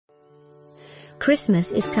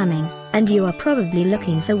Christmas is coming, and you are probably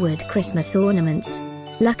looking for wood Christmas ornaments.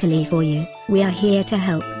 Luckily for you, we are here to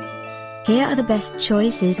help. Here are the best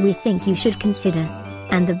choices we think you should consider.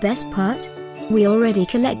 And the best part? We already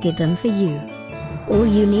collected them for you. All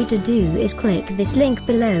you need to do is click this link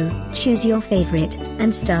below, choose your favorite,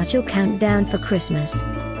 and start your countdown for Christmas.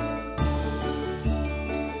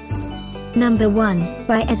 Number 1,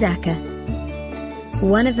 by eZAKKA.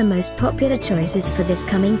 One of the most popular choices for this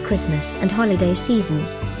coming Christmas and holiday season.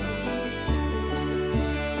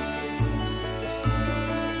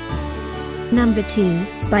 Number 2,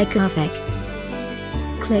 by Cualfec.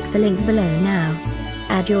 Click the link below now.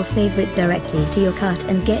 Add your favorite directly to your cart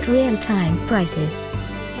and get real-time prices.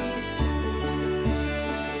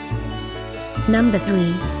 Number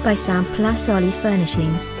 3, by OLLIE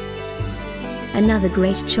Furnishings. Another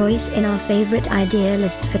great choice in our favorite idea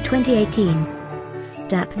list for 2018.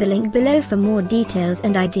 Tap the link below for more details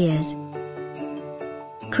and ideas.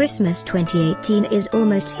 Christmas 2018 is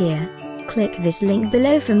almost here. Click this link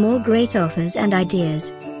below for more great offers and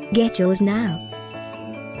ideas. Get yours now.